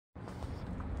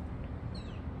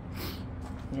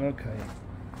Okay,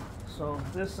 so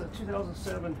this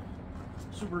 2007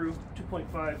 Subaru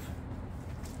 2.5,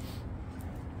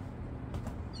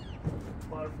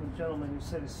 bought it from a gentleman who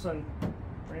said his son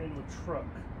ran into a truck.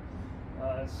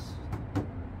 It's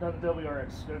not a WRX,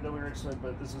 it's got a WRX in it,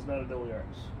 but this is not a WRX.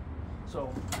 So,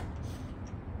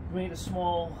 we made a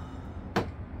small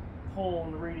hole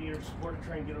in the radiator support to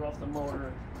try and get it off the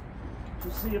motor.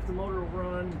 To see if the motor will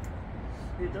run.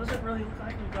 It doesn't really look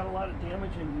like we've got a lot of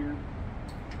damage in here.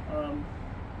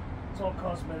 It's all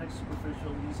cosmetic,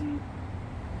 superficial, easy,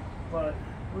 but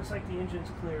it looks like the engine's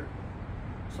clear.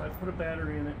 So I put a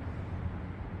battery in it,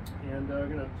 and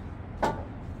I'm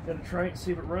gonna try it and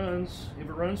see if it runs. If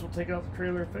it runs, we'll take it off the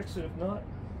trailer and fix it. If not,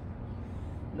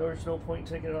 there's no point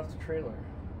in taking it off the trailer.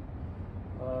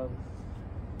 So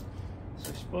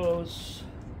I suppose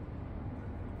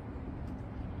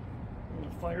I'm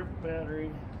gonna fire up the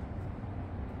battery.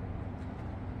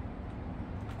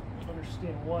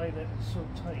 Understand why that is so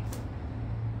tight.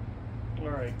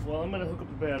 Alright, well, I'm going to hook up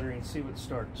the battery and see what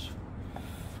starts.